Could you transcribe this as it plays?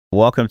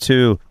Welcome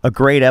to a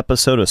great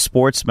episode of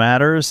Sports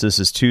Matters. This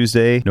is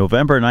Tuesday,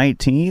 November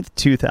 19th,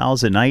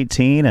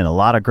 2019, and a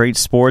lot of great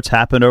sports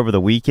happened over the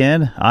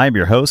weekend. I'm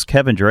your host,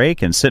 Kevin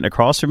Drake, and sitting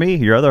across from me,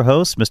 your other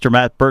host, Mr.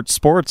 Matt Burt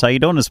Sports. How you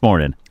doing this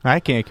morning? I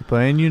can't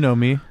complain. You know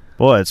me.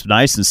 Boy, it's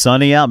nice and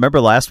sunny out.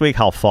 Remember last week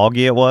how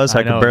foggy it was?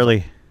 I could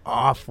barely...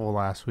 Awful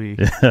last week.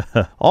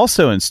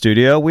 Also in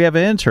studio, we have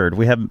an intern.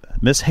 We have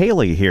Miss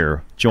Haley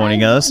here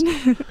joining us,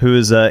 who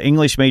is an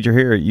English major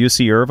here at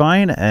UC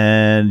Irvine,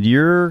 and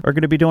you're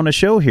going to be doing a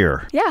show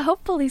here. Yeah,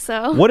 hopefully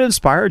so. What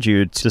inspired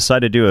you to decide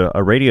to do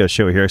a radio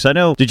show here? Because I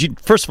know,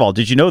 first of all,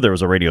 did you know there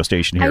was a radio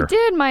station here? I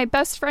did. My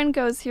best friend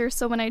goes here,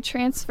 so when I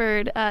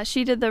transferred,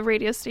 she did the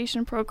radio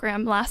station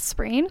program last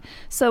spring,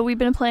 so we've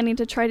been planning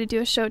to try to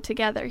do a show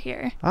together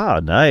here. Ah,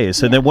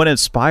 nice. And then what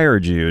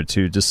inspired you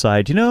to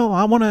decide,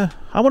 I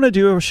want to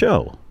do a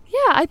show?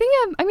 Yeah,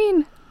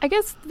 I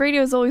guess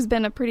radio has always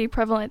been a pretty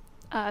prevalent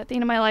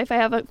thing in my life. I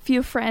have a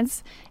few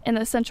friends in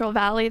the Central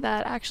Valley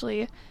that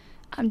actually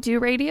do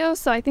radio,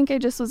 so I think I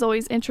just was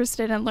always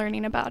interested in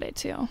learning about it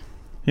too.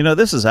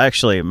 This is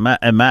actually,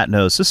 and Matt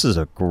knows, this is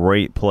a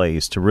great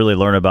place to really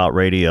learn about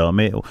radio. I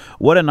mean,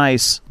 what a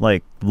nice,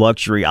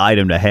 luxury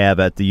item to have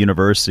at the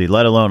university,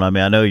 let alone,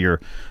 I know you're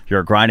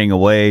grinding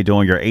away,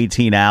 doing your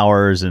 18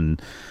 hours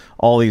and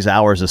all these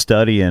hours of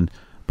studying,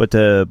 but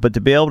to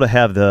be able to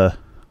have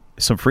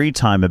some free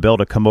time and be able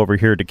to come over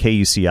here to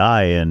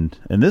KUCI, and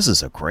this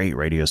is a great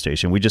radio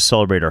station. We just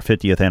celebrated our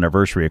 50th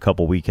anniversary a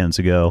couple weekends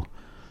ago.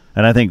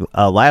 And I think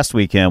last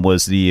weekend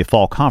was the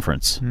fall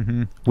conference.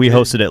 Mm-hmm. We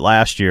hosted it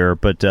last year,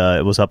 but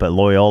it was up at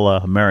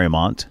Loyola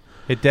Marymount.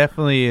 It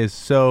definitely is.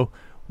 So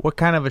what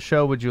kind of a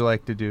show would you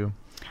like to do?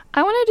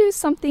 I want to do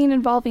something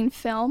involving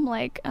film,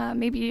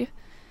 maybe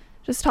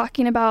just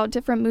talking about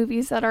different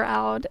movies that are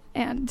out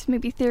and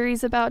maybe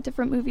theories about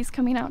different movies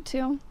coming out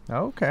too.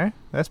 Okay,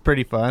 that's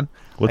pretty fun.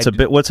 What's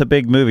a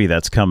big movie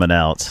that's coming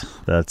out?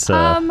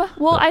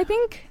 I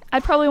think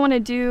I'd probably want to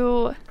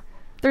do...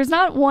 There's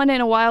not one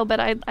in a while, but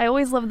I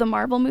always love the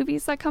Marvel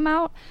movies that come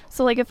out.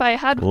 So, if I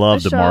had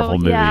the Marvel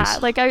movies. Yeah,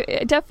 I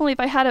definitely, if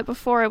I had it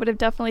before, I would have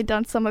definitely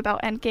done some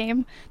about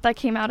Endgame that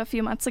came out a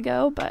few months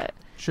ago, but...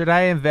 Should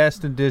I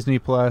invest in Disney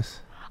Plus?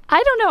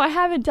 I don't know. I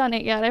haven't done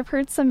it yet. I've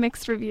heard some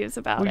mixed reviews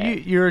about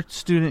it. You're a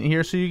student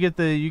here, so you get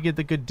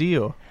the good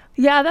deal.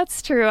 Yeah,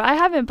 that's true. I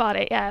haven't bought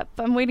it yet,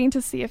 but I'm waiting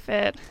to see if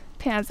it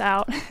pans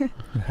out.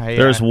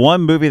 There's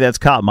one movie that's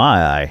caught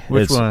my eye.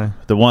 Which one?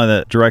 The one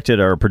that directed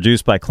or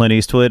produced by Clint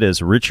Eastwood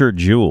is Richard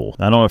Jewell.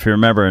 I don't know if you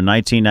remember in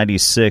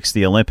 1996,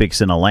 the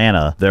Olympics in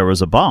Atlanta, there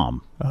was a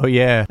bomb. Oh,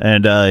 yeah.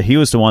 And he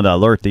was the one that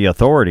alerted the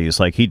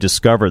authorities. He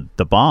discovered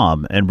the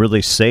bomb and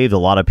really saved a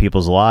lot of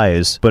people's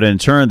lives. But in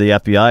turn, the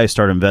FBI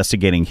started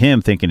investigating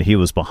him, thinking he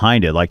was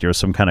behind it, like there was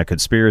some kind of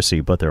conspiracy,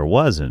 but there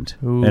wasn't.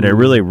 Ooh. And it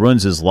really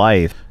ruins his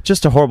life.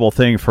 Just a horrible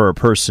thing for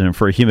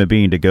a human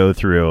being to go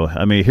through.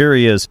 I mean, here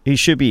he is. He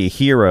should be a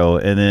hero.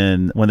 And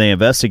then when they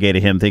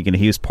investigated him, thinking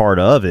he was part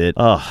of it,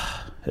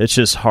 it's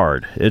just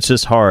hard.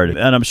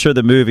 And I'm sure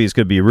the movie is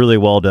going to be really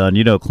well done.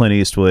 Clint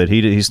Eastwood,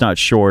 he's not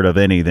short of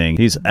anything.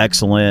 He's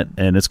excellent,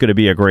 and it's going to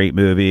be a great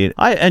movie.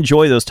 I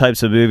enjoy those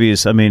types of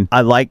movies. I mean,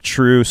 I like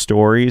true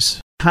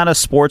stories. Kind of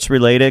sports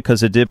related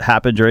because it did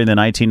happen during the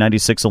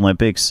 1996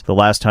 Olympics, the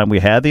last time we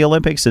had the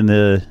Olympics in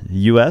the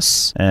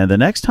U.S. And the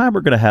next time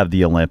we're going to have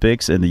the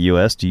Olympics in the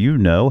U.S. Do you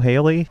know,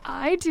 Haley?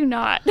 I do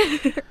not.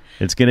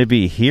 It's going to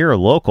be here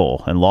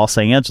local in Los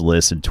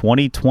Angeles in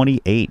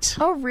 2028.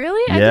 Oh,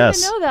 really? Yes.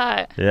 I didn't know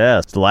that.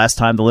 Yes. The last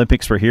time the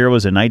Olympics were here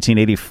was in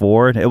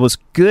 1984. It was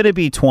going to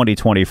be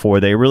 2024.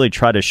 They really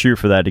tried to shoot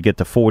for that to get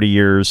to 40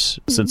 years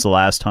since the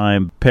last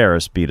time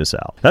Paris beat us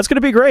out. That's going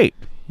to be great.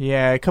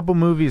 Yeah, a couple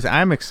movies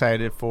I'm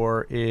excited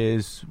for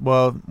is,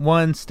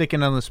 one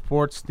sticking on the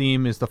sports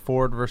theme is the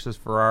Ford versus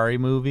Ferrari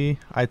movie.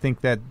 I think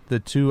that the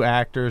two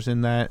actors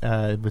in that,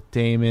 with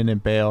Damon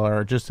and Bale,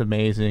 are just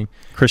amazing.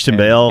 Christian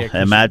Bale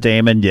and Matt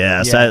Damon,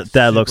 yes,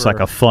 that looks like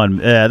a fun.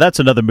 Yeah, that's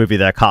another movie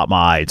that caught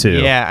my eye too.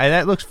 Yeah,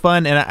 that looks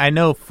fun, and I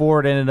know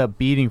Ford ended up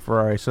beating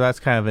Ferrari, so that's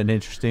kind of an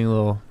interesting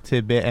little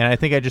tidbit. And I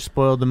think I just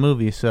spoiled the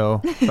movie,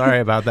 so sorry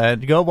about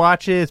that. Go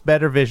watch it; it's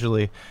better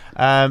visually.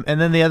 And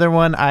then the other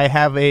one, I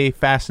have a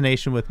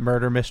fascination with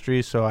murder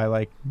mysteries, so I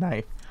like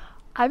Knife.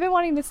 I've been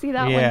wanting to see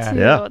that one too.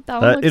 Yeah,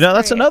 that one looks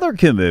that's great. another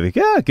good movie.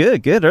 Yeah,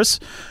 good.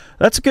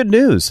 That's good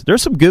news.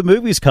 There's some good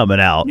movies coming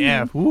out.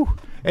 Yeah, woo.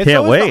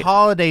 Can't wait. The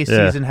holiday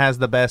season has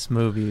the best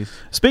movies.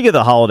 Speaking of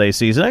the holiday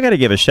season, I got to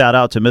give a shout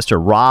out to Mr.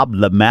 Rob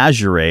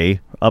LeMagerie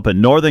up in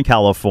Northern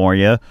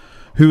California,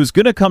 who's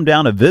going to come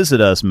down and visit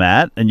us,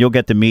 Matt, and you'll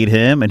get to meet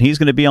him, and he's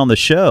going to be on the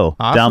show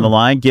down the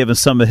line, giving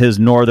some of his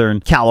Northern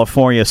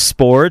California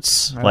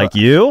sports,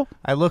 you.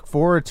 I look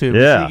forward to.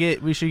 Yeah.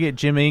 We should get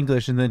Jim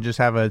English and then just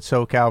have a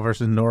SoCal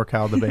versus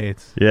NorCal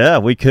debates. Yeah,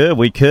 we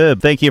could.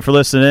 Thank you for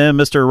listening in,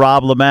 Mr.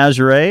 Rob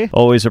LeMagerie.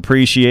 Always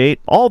appreciate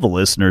all the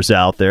listeners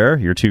out there,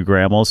 your two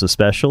grandmas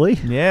especially.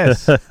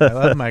 Yes, I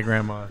love my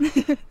grandma.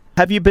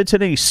 Have you been to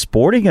any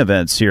sporting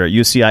events here at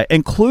UCI,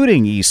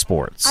 including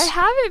esports? I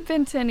haven't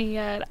been to any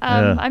yet.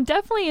 I'm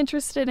definitely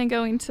interested in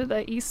going to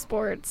the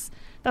esports.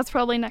 That's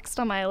probably next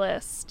on my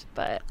list.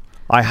 But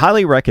I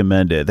highly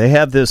recommend it. They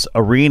have this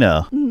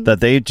arena that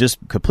they just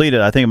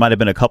completed. I think it might have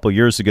been a couple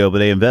years ago, but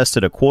they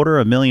invested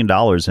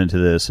 $250,000 into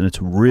this, and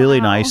it's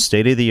really nice,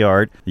 state of the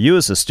art. You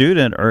as a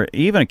student or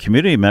even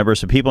community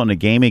members, so people in the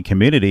gaming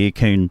community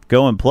can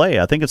go and play.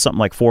 I think it's something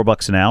like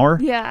 $4 an hour.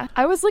 Yeah,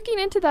 I was looking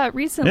into that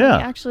recently.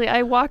 Actually,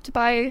 I walked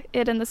by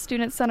it in the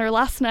student center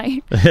last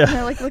night. Yeah. And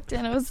I looked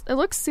in. It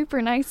looks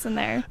super nice in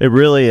there. It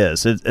really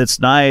is. It's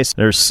nice.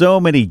 There's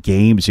so many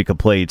games you can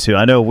play too.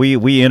 I know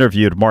we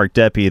interviewed Mark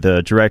Deppy,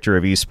 the director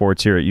of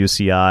esports here at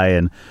UCI,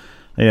 and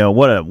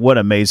what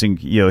amazing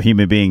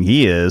human being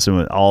he is,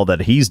 and all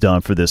that he's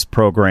done for this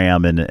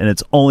program, and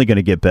it's only going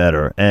to get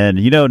better. And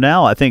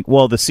now I think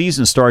the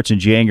season starts in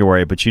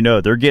January, but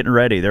they're getting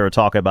ready. They're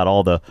talking about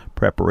all the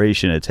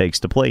preparation it takes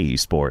to play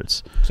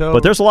esports.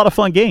 But there's a lot of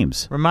fun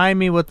games. Remind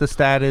me what the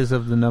stat is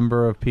of the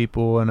number of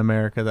people in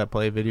America that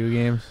play video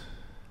games.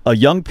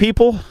 Young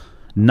people,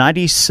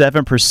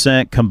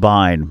 97%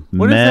 combined.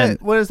 What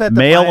is that?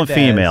 Male and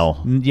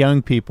female.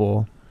 Young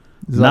people.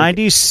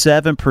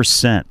 97%.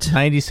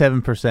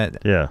 97%.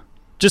 Yeah.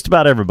 Just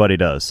about everybody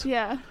does.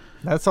 Yeah.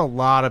 That's a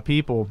lot of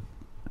people.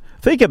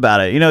 Think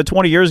about it.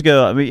 20 years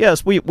ago, I mean,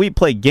 yes, we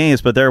played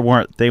games, but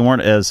they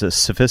weren't as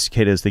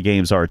sophisticated as the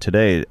games are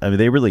today. I mean,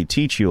 they really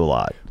teach you a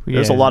lot. Yeah.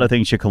 There's a lot of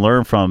things you can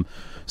learn from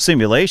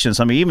simulations.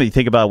 I mean, even you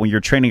think about when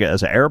you're training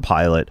as an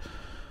airline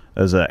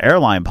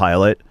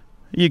pilot,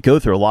 you go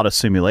through a lot of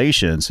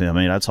simulations. I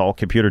mean, that's all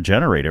computer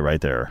generated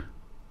right there.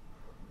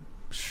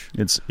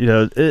 It's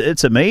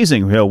it's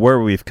amazing where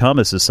we've come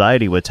as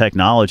society with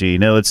technology.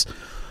 It's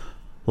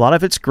a lot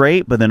of it's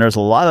great, but then there's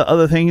a lot of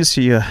other things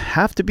you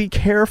have to be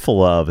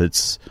careful of.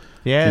 It's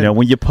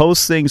when you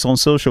post things on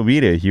social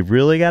media, you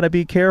really got to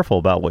be careful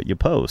about what you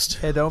post.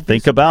 Hey, don't be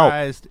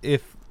surprised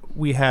if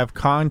we have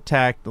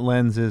contact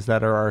lenses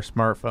that are our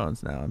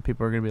smartphones now, and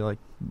people are going to be like,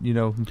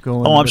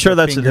 going. Oh, I'm sure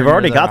they've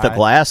already got the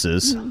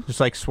glasses. Just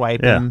like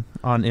swiping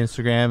on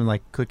Instagram and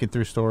like clicking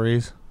through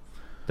stories.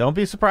 Don't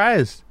be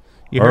surprised.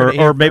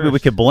 Or maybe we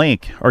could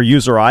blink or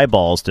use our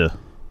eyeballs to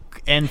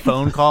end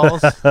phone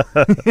calls.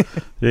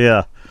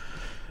 Yeah.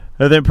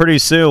 And then pretty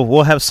soon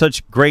we'll have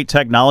such great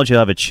technology.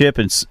 We'll have a chip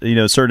and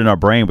inserted in our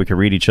brain. We can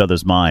read each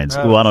other's minds.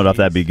 I don't know if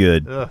that'd be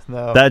good. Ugh,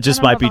 no. That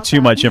just might be too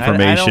much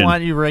information. I don't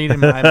want you reading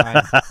my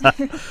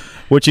mind.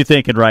 What you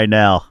thinking right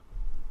now?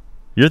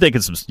 You're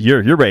thinking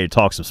you're ready to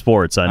talk some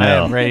sports, I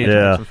know. I am ready to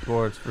talk some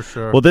sports, for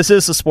sure. Well, this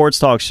is the Sports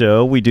Talk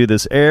Show. We do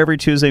this every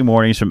Tuesday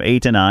mornings from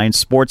 8 to 9.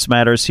 Sports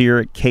Matters here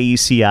at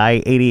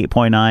KUCI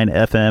 88.9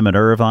 FM in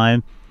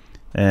Irvine.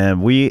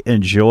 And we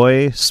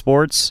enjoy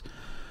sports.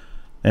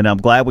 And I'm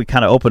glad we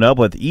kind of open up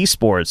with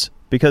esports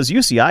because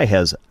UCI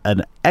has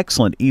an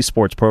excellent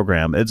esports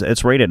program.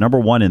 It's rated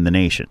number 1 in the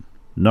nation.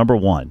 Number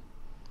 1.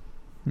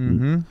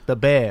 Mm-hmm. The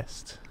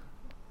best.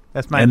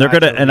 That's my. And they're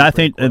gonna, and I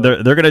think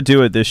they're gonna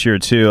do it this year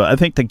too. I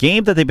think the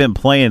game that they've been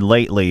playing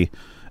lately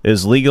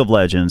is League of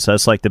Legends.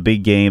 That's like the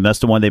big game. That's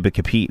the one they've been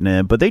competing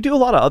in. But they do a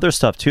lot of other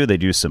stuff too. They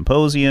do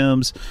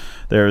symposiums.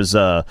 There's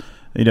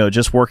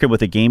just working with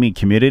the gaming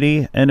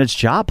community, and it's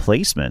job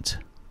placement.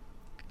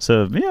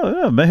 So who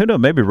knows?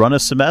 Maybe run a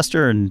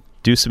semester and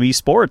do some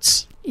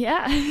esports.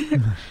 Yeah,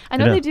 I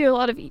know they do a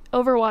lot of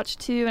Overwatch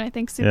too, and I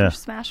think Super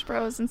Smash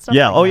Bros. And stuff.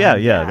 Yeah. Like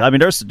that. Yeah. I mean,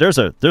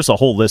 there's a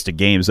whole list of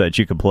games that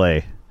you can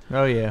play.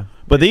 Oh yeah,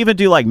 but they even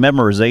do like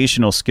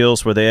memorizational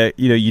skills where they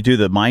you do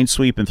the mind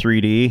sweep in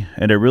 3D,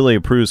 and it really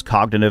improves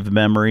cognitive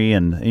memory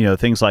and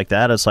things like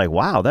that. It's like,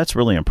 wow, that's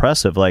really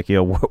impressive. Like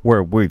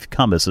where we've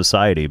come as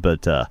society.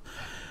 But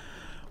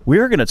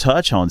we're going to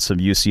touch on some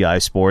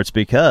UCI sports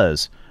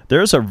because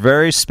there's a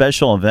very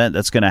special event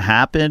that's going to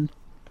happen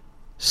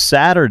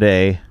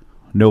Saturday,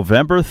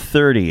 November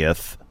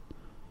 30th.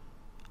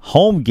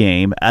 Home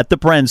game at the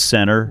Bren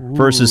Center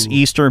versus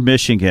Eastern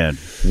Michigan.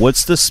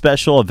 What's the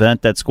special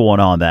event that's going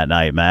on that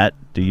night, Matt?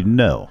 Do you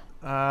know?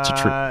 It's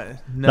no.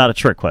 Not a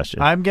trick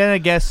question. I'm going to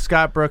guess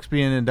Scott Brooks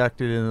being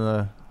inducted into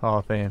the Hall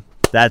of Fame.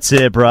 That's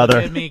it,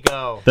 brother. Let me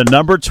go. The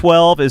number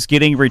 12 is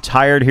getting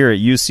retired here at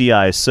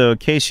UCI. So in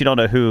case you don't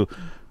know who,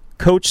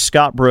 Coach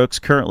Scott Brooks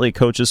currently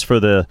coaches for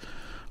the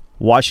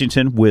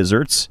Washington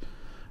Wizards.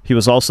 He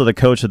was also the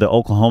coach of the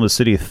Oklahoma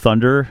City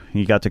Thunder.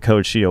 He got to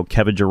coach,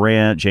 Kevin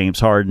Durant,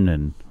 James Harden,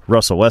 and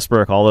Russell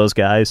Westbrook, all those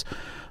guys.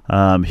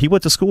 He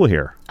went to school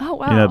here. Oh,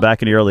 wow.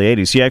 Back in the early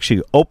 80s. He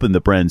actually opened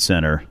the Bren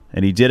Center,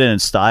 and he did it in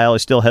style. He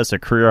still has the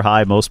career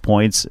high most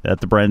points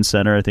at the Bren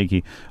Center. I think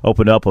he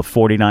opened up with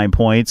 49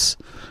 points.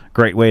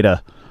 Great way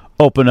to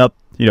open up,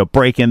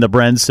 break in the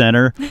Bren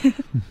Center.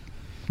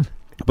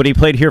 But he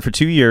played here for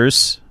 2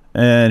 years,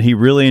 and he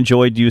really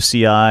enjoyed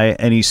UCI,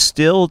 and he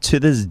still, to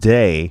this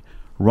day,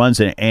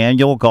 runs an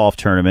annual golf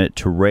tournament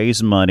to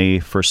raise money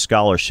for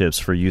scholarships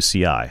for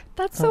UCI.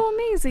 That's so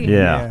amazing.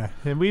 Yeah.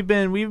 And we've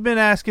been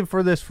asking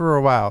for this for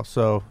a while,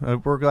 so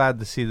we're glad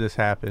to see this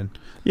happen.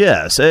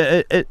 Yes,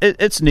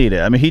 it's needed.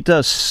 I mean, he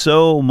does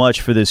so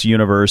much for this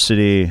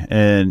university,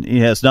 and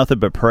he has nothing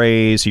but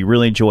praise. He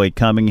really enjoyed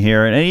coming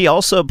here, and he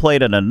also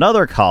played at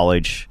another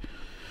college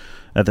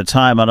at the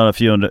time. I don't know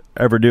if you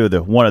ever knew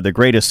that one of the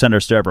greatest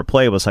centers to ever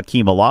play was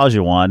Hakeem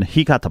Olajuwon.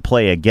 He got to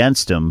play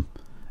against him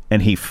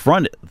and he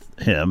fronted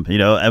him.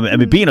 I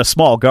mean, being a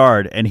small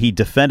guard, and he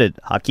defended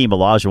Hakeem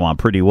Olajuwon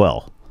pretty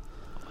well.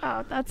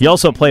 Wow, that's He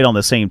also insane. played on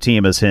the same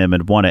team as him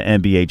and won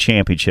an NBA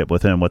championship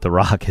with him with the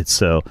Rockets.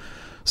 So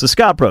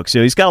Scott Brooks,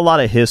 he's got a lot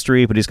of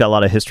history, but he's got a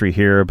lot of history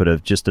here, but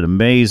of just an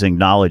amazing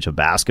knowledge of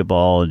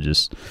basketball and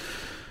just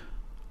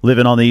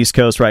living on the East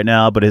Coast right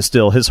now, but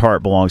his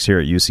heart belongs here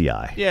at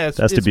UCI. Yeah, that's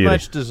the it's beauty.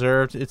 much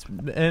deserved. It's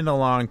been a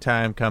long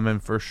time coming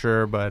for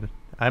sure, but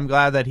I'm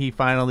glad that he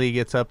finally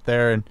gets up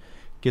there and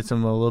gets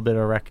him a little bit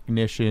of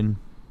recognition.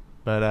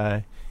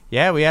 But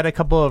yeah, we had a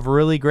couple of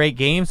really great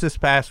games this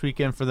past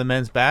weekend for the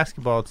men's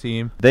basketball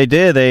team. They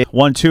did. They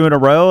won 2 in a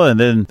row, and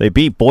then they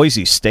beat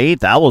Boise State.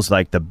 That was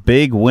like the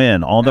big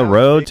win on the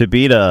road to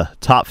beat a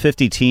top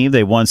 50 team.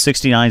 They won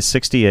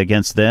 69-60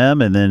 against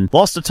them, and then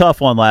lost a tough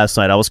one last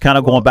night. I was kind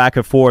of going back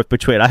and forth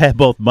between. I had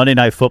both Monday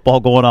Night Football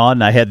going on,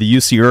 and I had the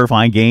UC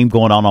Irvine game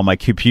going on my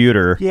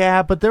computer.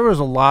 Yeah, but there was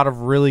a lot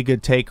of really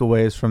good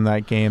takeaways from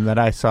that game that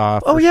I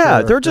saw. Oh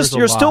yeah, sure.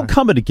 you're still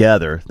coming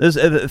together.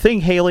 The thing,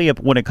 Haley,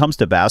 when it comes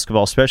to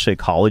basketball, especially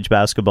college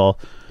basketball,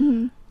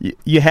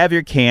 you have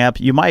your camp.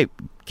 You might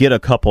get a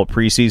couple of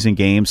preseason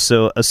games.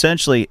 So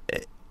essentially,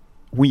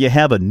 when you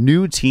have a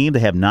new team,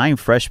 they have 9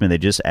 freshmen they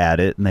just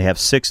added, and they have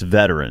 6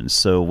 veterans.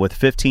 So with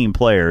 15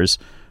 players,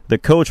 the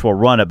coach will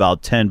run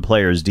about 10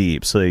 players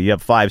deep. So you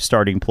have 5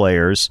 starting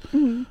players,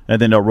 and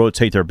then they'll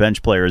rotate their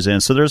bench players in.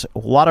 So there's a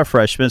lot of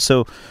freshmen.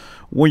 So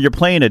when you're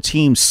playing a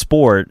team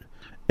sport,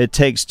 it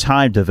takes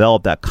time to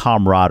develop that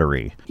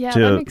camaraderie. Yeah,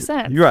 that makes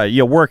sense. You're right.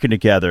 You're working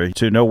together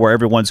to know where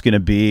everyone's going to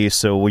be.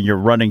 So when you're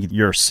running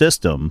your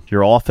system,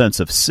 your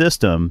offensive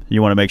system,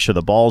 you want to make sure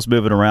the ball's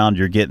moving around.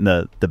 You're getting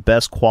the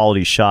best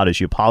quality shot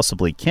as you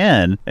possibly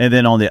can. And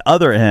then on the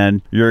other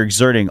end, you're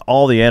exerting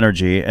all the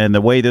energy. And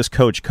the way this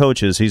coach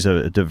coaches, he's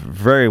a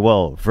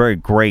very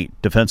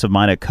great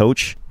defensive-minded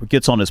coach.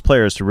 Gets on his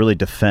players to really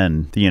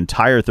defend the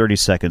entire 30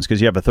 seconds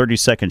because you have a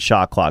 30-second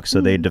shot clock,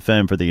 so they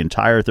defend for the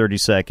entire 30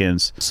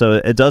 seconds.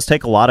 So it does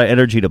take a lot of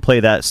energy to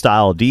play that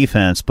style of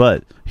defense,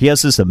 but he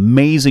has this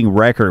amazing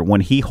record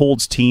when he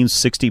holds teams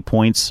 60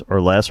 points or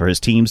less, or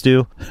his teams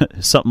do,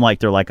 something like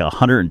they're like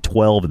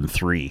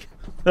 112-3.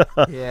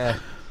 Yeah.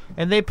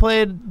 And they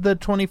played the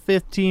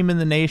 25th team in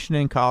the nation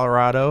in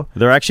Colorado.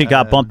 They actually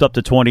got bumped up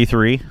to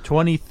 23.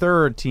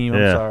 23rd team,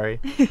 I'm Yeah. sorry.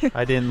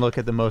 I didn't look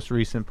at the most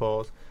recent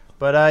polls.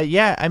 But,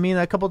 yeah, I mean,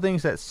 a couple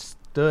things that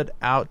stood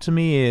out to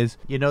me is,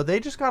 they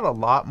just got a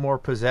lot more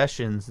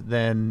possessions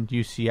than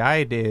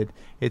UCI did.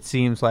 It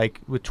seems like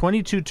with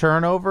 22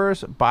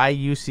 turnovers by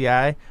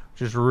UCI,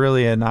 which is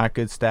really a not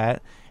good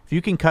stat. If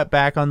you can cut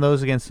back on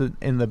those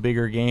in the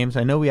bigger games,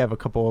 I know we have a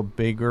couple of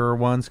bigger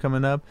ones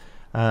coming up.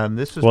 They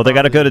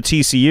got to go to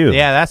TCU.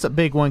 Yeah, that's a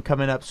big one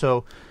coming up.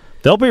 So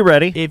they'll be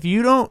ready. if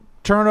you don't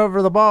turn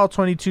over the ball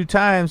 22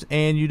 times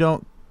and you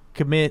don't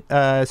commit,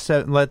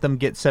 let them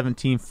get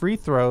 17 free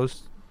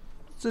throws,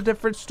 it's a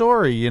different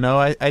story.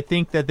 I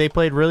think that they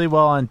played really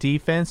well on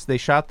defense. They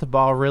shot the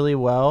ball really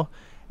well.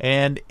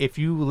 And if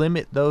you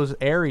limit those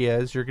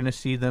areas, you're going to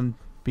see them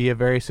be a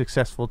very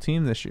successful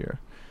team this year.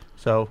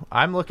 So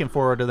I'm looking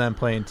forward to them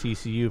playing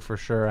TCU for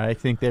sure. I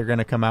think they're going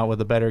to come out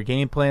with a better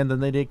game plan than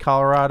they did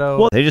Colorado.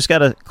 Well, they just got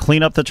to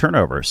clean up the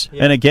turnovers.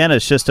 Yeah. And again,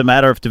 it's just a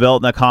matter of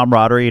developing that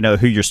camaraderie,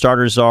 who your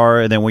starters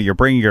are. And then when you're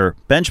bringing your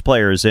bench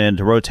players in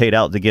to rotate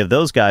out to give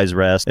those guys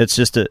rest, it's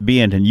just to be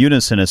in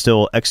unison and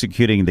still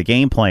executing the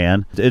game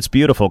plan. It's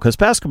beautiful because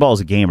basketball is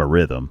a game of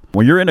rhythm.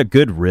 When you're in a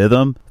good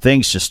rhythm,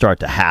 things just start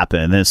to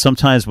happen. And then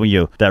sometimes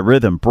when that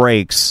rhythm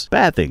breaks,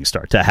 bad things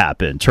start to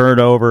happen.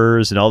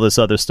 Turnovers and all this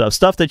other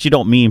stuff that you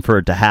don't mean for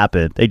it to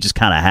happen. They just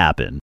kind of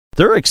happen.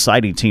 They're an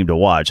exciting team to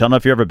watch. I don't know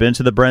if you've ever been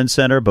to the Bren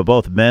Center, but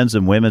both men's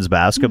and women's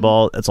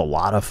basketball, it's a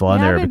lot of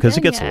fun there because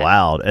it gets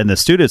loud. And the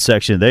student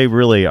section, they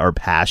really are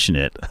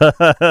passionate.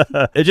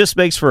 It just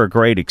makes for a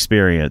great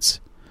experience.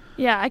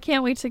 Yeah, I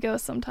can't wait to go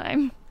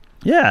sometime.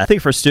 Yeah, I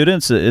think for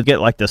students, it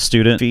get like the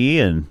student fee,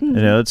 and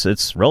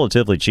it's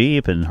relatively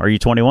cheap. And are you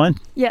 21?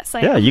 Yes, I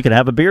am. Yeah, you can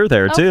have a beer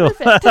there too.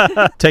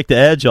 Perfect. Take the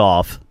edge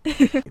off.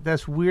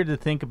 That's weird to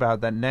think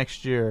about that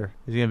next year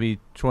is going to be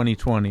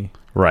 2020.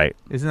 Right.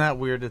 Isn't that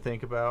weird to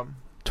think about?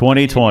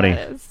 2020. Yeah,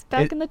 it is.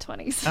 Back in the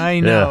 20s. I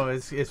know.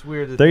 It's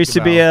weird to There think used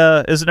to be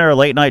isn't there a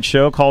late night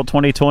show called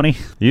 2020?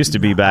 Used to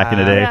be back in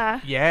the day.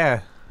 Yeah.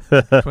 Yeah.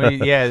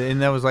 Yeah,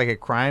 and that was like a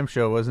crime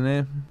show, wasn't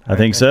it? I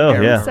think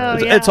so, yeah. So,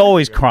 It's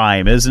always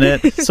crime, isn't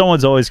it?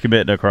 Someone's always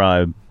committing a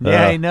crime.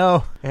 Yeah, I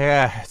know.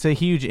 Yeah, it's a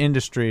huge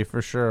industry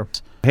for sure.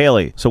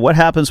 Haley, so what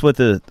happens with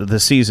the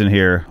season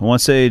here?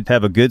 Once they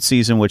have a good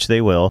season, which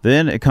they will,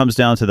 then it comes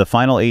down to the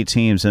final 8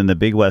 teams in the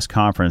Big West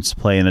Conference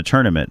play in a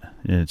tournament.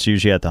 It's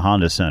usually at the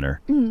Honda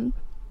Center.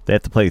 They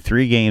have to play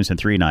 3 games in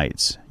 3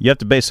 nights. You have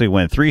to basically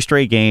win 3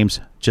 straight games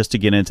just to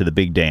get into the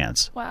big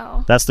dance.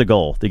 Wow. That's the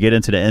goal, to get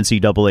into the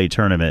NCAA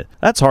tournament.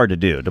 That's hard to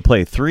do, to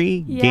play 3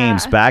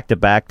 games back to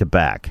back to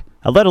back.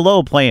 Let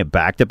alone playing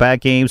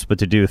back-to-back games, but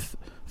to do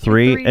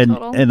three. And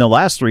total. in the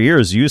last 3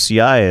 years,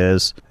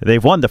 UCI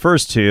they've won the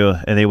first 2,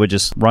 and they would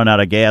just run out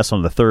of gas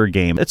on the 3rd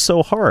game. It's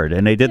so hard,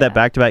 and they did that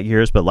back-to-back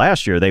years, but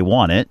last year they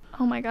won it.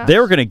 Oh my gosh. They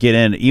were going to get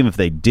in even if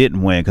they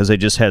didn't win because they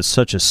just had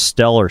such a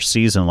stellar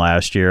season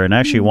last year and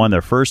actually won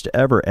their first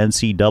ever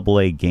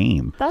NCAA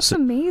game. That's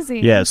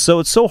amazing. Yeah, so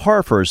it's so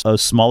hard for a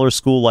smaller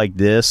school like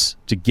this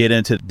to get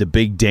into the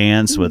big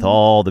dance with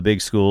all the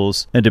big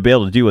schools and to be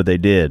able to do what they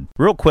did.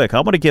 Real quick,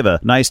 I'm going to give a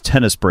nice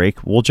tennis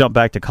break. We'll jump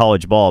back to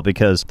college ball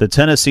because the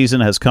tennis season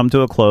has come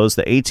to a close.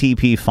 The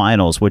ATP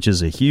Finals, which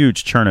is a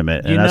huge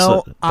tournament. And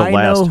I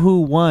know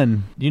who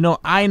won.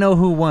 I know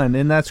who won,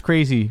 and that's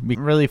crazy. We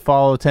really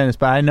follow tennis,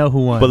 but I know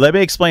who won. But let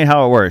me explain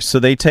how it works. So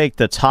they take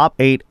the top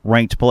 8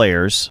 ranked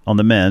players on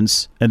the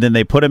men's, and then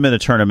they put them in a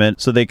tournament.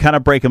 So they kind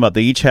of break them up.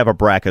 They each have a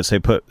bracket. So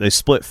they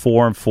split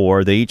 4 and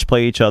 4. They each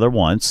play each other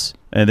once,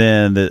 and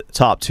then the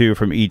top 2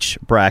 from each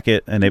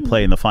bracket, and they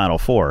play in the final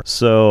 4.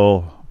 So,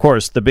 of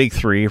course, the big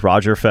 3,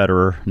 Roger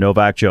Federer,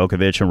 Novak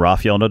Djokovic, and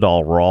Rafael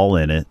Nadal were all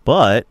in it.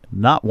 But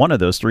not one of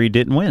those 3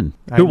 didn't win.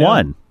 Who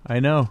won? I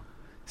know.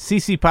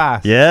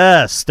 Tsitsipas.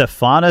 Yes,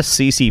 Stefanos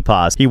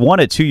Tsitsipas. He won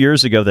it 2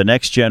 years ago, the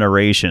Next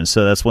Generation.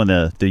 So that's when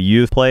the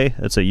youth play.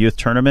 It's a youth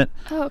tournament.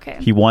 Oh, okay.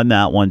 He won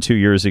that one 2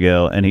 years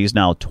ago, and he's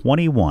now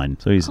 21.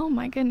 So he's oh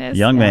my goodness.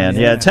 Young man.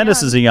 Yeah,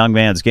 tennis is a young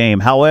man's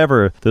game.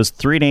 However, those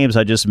 3 names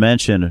I just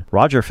mentioned,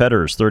 Roger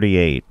Federer is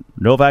 38,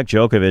 Novak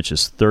Djokovic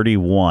is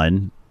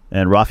 31,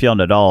 and Rafael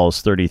Nadal is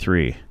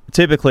 33.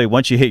 Typically,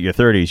 once you hit your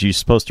 30s, you're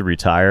supposed to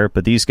retire,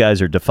 but these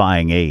guys are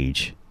defying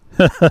age.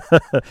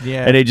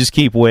 Yeah. And they just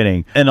keep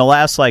winning. In the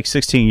last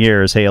 16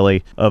 years,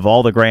 Haley, of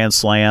all the Grand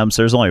Slams,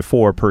 there's only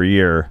 4 per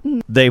year.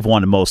 They've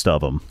won most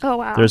of them. Oh,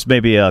 wow. There's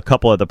maybe a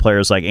couple of the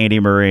players like Andy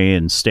Murray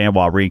and Stan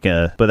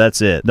Wawrinka, but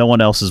that's it. No one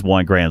else has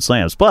won Grand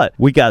Slams. But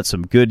we got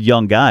some good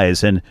young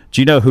guys. And do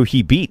you know who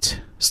he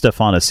beat?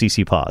 Stefanos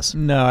Tsitsipas.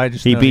 No, I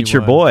just he know beat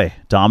your won. boy,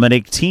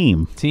 Dominic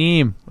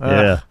Thiem.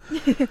 Ugh.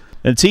 Yeah.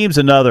 And Thiem's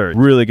another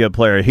really good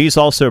player. He's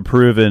also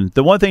proven,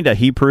 the one thing that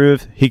he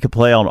proved, he could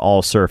play on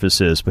all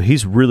surfaces, but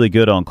he's really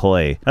good on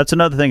clay. That's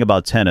another thing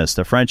about tennis.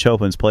 The French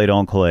Open's played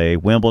on clay.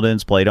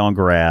 Wimbledon's played on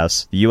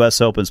grass. The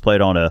U.S. Open's played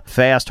on a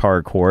fast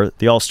hard court.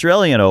 The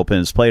Australian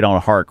Open's played on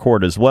a hard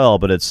court as well,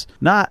 but it's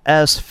not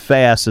as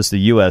fast as the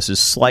U.S. It's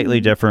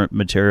slightly different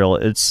material.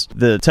 It's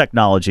the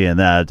technology in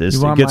that. It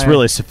gets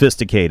really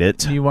sophisticated.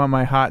 Do you want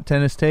my hot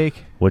tennis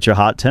take? What's your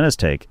hot tennis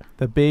take?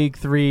 The big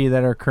 3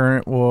 that are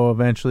current will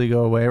eventually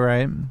go away,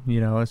 right?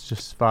 It's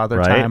just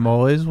Father Time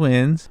always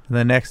wins. And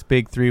the next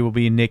big 3 will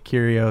be Nick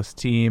Kyrgios,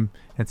 Thiem,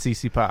 and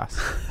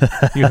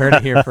Tsitsipas. You heard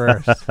it here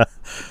first.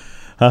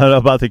 I don't know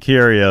about the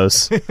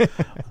Kyrgios.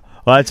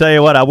 Well, I tell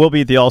you what, I will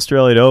be at the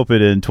Australian Open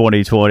in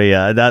 2020.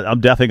 I'm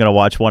definitely going to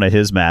watch one of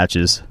his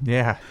matches.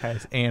 Yeah,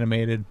 it's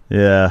animated.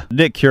 Yeah.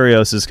 Nick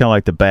Kyrgios is kind of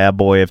like the bad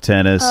boy of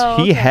tennis. Oh,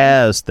 okay. He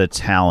has the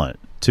talent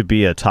to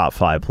be a top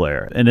 5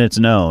 player, and it's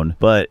known,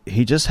 but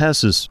he just has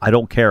this I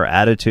don't care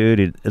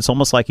attitude. It's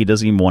almost like he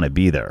doesn't even want to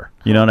be there.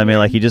 You know what I mean?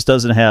 Like he just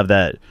doesn't have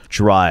that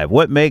drive.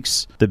 What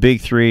makes the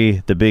big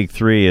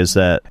 3 is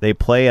that they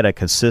play at a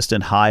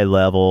consistent high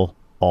level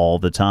all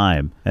the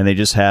time, and they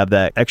just have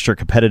that extra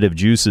competitive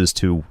juices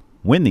to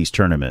win these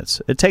tournaments.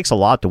 It takes a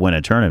lot to win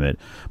a tournament,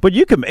 but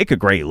you can make a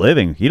great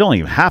living. You don't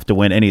even have to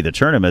win any of the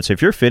tournaments.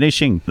 If you're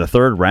finishing the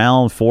 3rd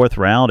round, 4th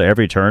round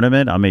every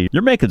tournament, I mean,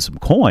 you're making some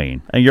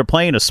coin, and you're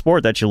playing a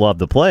sport that you love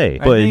to play.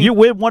 But you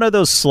win one of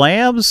those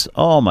slams,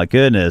 oh my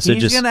goodness.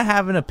 He's going to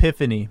have an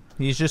epiphany.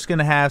 He's just going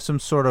to have some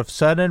sort of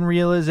sudden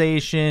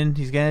realization.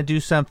 He's going to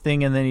do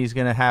something, and then he's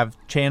going to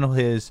channel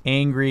his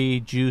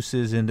angry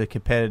juices into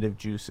competitive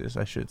juices,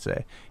 I should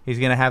say. He's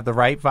going to have the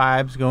right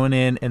vibes going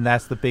in, and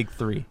that's the big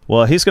 3.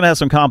 Well, he's going to have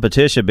some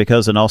competition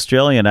because an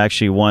Australian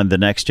actually won the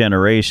Next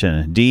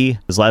Generation.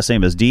 His last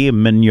name is D.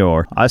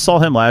 Minor. I saw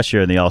him last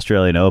year in the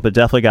Australian Open.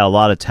 Definitely got a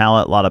lot of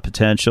talent, a lot of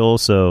potential.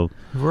 So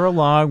we're a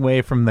long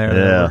way from there.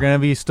 Yeah. We're going to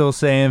be still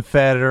saying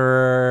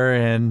Federer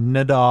and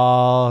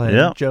Nadal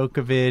and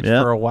Djokovic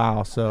for a while.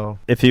 So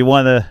if you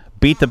want to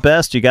beat the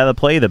best, you got to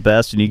play the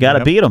best, and you got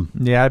to beat them.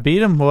 Yeah, beat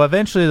them. Well,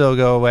 eventually they'll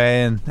go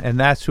away, and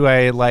that's who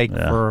I like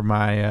for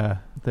my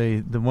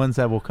the ones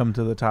that will come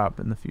to the top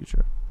in the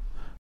future.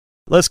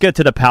 Let's get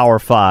to the Power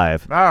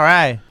 5. All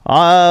right.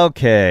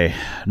 Okay.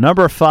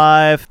 Number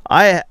 5.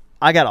 I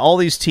got all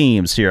these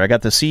teams here. I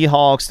got the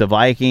Seahawks, the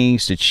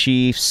Vikings, the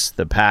Chiefs,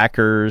 the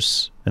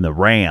Packers, and the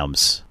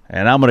Rams.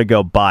 And I'm going to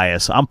go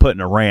bias. I'm putting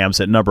the Rams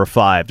at number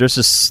 5. There's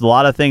just a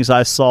lot of things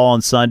I saw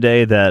on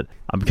Sunday that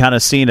I'm kind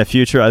of seeing a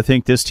future. I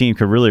think this team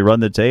could really run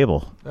the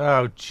table.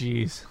 Oh,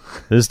 jeez.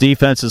 This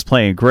defense is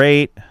playing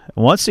great.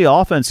 Once the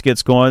offense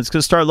gets going, it's going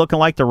to start looking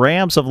like the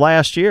Rams of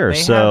last year.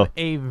 They have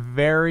a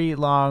very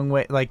long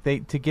way.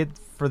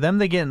 For them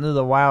to get into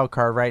the wild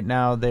card right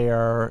now,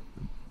 they're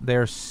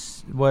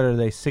what are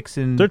they, 6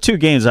 and... They're 2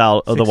 games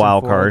out of the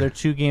wild card. They're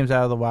 2 games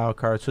out of the wild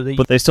card.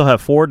 But they still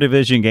have 4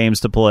 division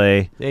games to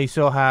play. They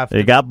still have...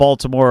 They got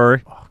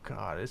Baltimore. Oh,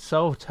 God, it's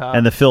so tough.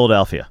 And the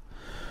Philadelphia.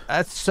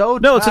 That's so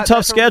tough. No, it's a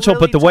tough schedule,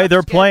 but the way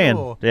they're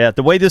playing. Yeah,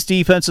 the way this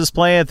defense is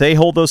playing, if they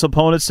hold those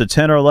opponents to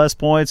 10 or less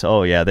points,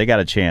 oh, yeah, they got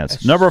a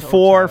chance. Number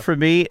 4 for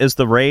me is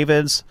the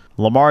Ravens.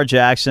 Lamar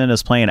Jackson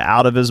is playing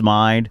out of his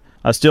mind.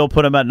 I still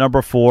put him at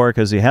number 4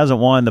 because he hasn't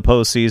won the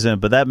postseason,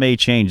 but that may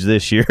change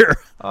this year.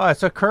 Oh,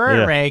 it's a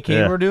current ranking.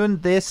 Yeah. We're doing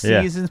this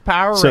season's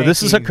power so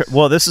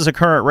rankings. this is a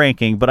current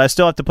ranking, but I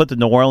still have to put the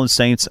New Orleans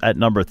Saints at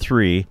number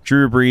 3.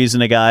 Drew Brees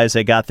and the guys,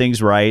 they got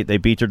things right. They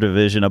beat their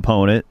division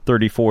opponent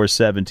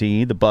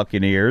 34-17, the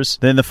Buccaneers.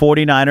 Then the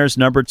 49ers,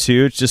 number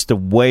 2. It's just the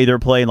way they're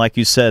playing, like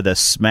you said, the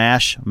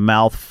smash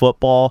mouth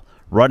football,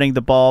 running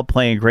the ball,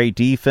 playing great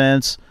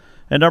defense.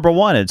 And number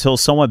 1, until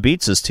someone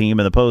beats this team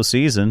in the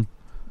postseason.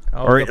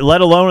 Or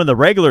let alone in the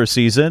regular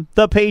season,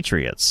 the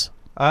Patriots.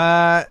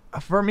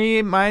 For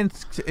me, mine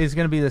is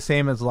going to be the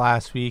same as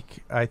last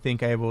week. I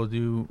think I will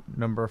do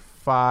number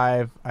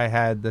 5. I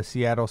had the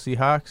Seattle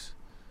Seahawks.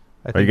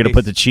 Are you going to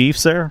put the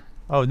Chiefs there?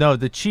 Oh, no,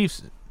 the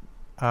Chiefs.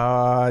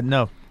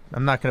 No,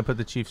 I'm not going to put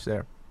the Chiefs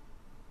there.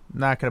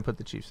 Not going to put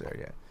the Chiefs there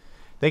yet.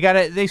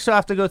 They still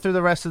have to go through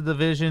the rest of the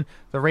division.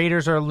 The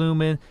Raiders are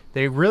looming.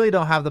 They really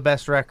don't have the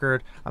best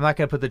record. I'm not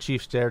going to put the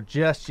Chiefs there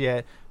just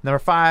yet. Number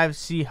 5,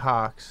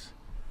 Seahawks.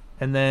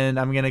 And then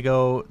I'm going to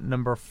go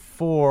number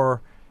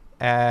 4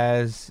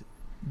 as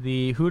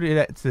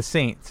it's the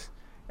Saints.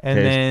 And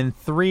then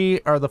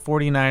 3 are the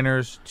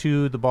 49ers,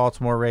 2 the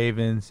Baltimore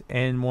Ravens,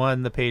 and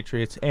 1 the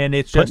Patriots. And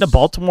it's just putting the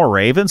Baltimore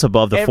Ravens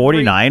above the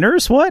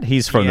 49ers? What?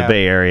 He's from the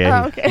Bay Area.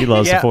 Oh, okay. He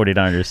loves the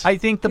 49ers. I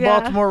think the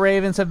Baltimore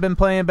Ravens have been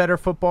playing better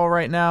football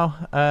right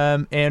now.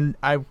 And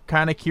I'm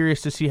kind of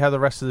curious to see how the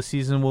rest of the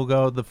season will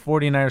go. The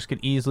 49ers could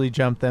easily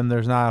jump them.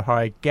 There's not a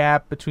high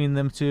gap between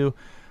them two.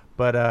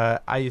 But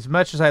as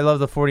much as I love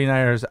the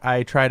 49ers,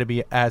 I try to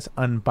be as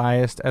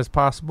unbiased as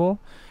possible,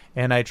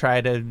 and I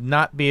try to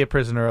not be a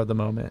prisoner of the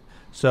moment.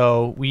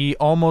 So we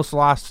almost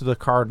lost to the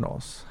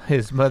Cardinals.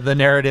 The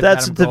narrative.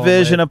 That's a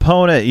division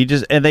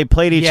opponent. And they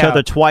played each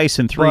other twice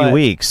in 3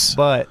 weeks.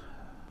 But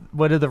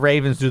what did the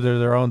Ravens do to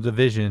their own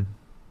division?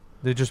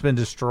 They've just been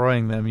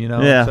destroying them,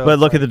 Yeah, so but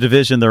look at the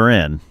division they're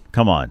in.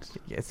 Come on.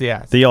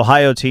 Yes. The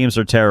Ohio teams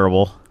are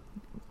terrible.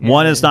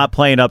 One is not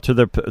playing up to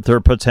their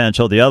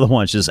potential. The other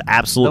one's just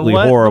absolutely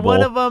horrible.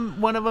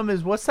 One of them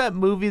is, what's that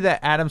movie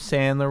that Adam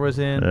Sandler was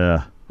in?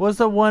 Yeah. What's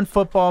the one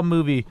football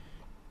movie?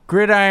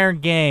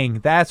 Gridiron Gang.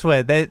 That's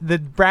what. The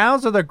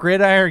Browns are the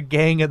Gridiron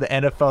Gang of the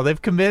NFL.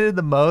 They've committed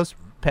the most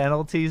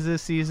penalties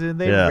this season.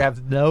 They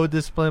have no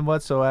discipline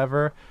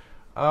whatsoever.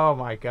 Oh,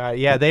 my God.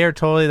 Yeah, they are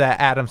totally that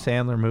Adam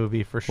Sandler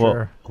movie for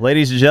sure. Well,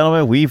 ladies and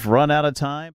gentlemen, we've run out of time.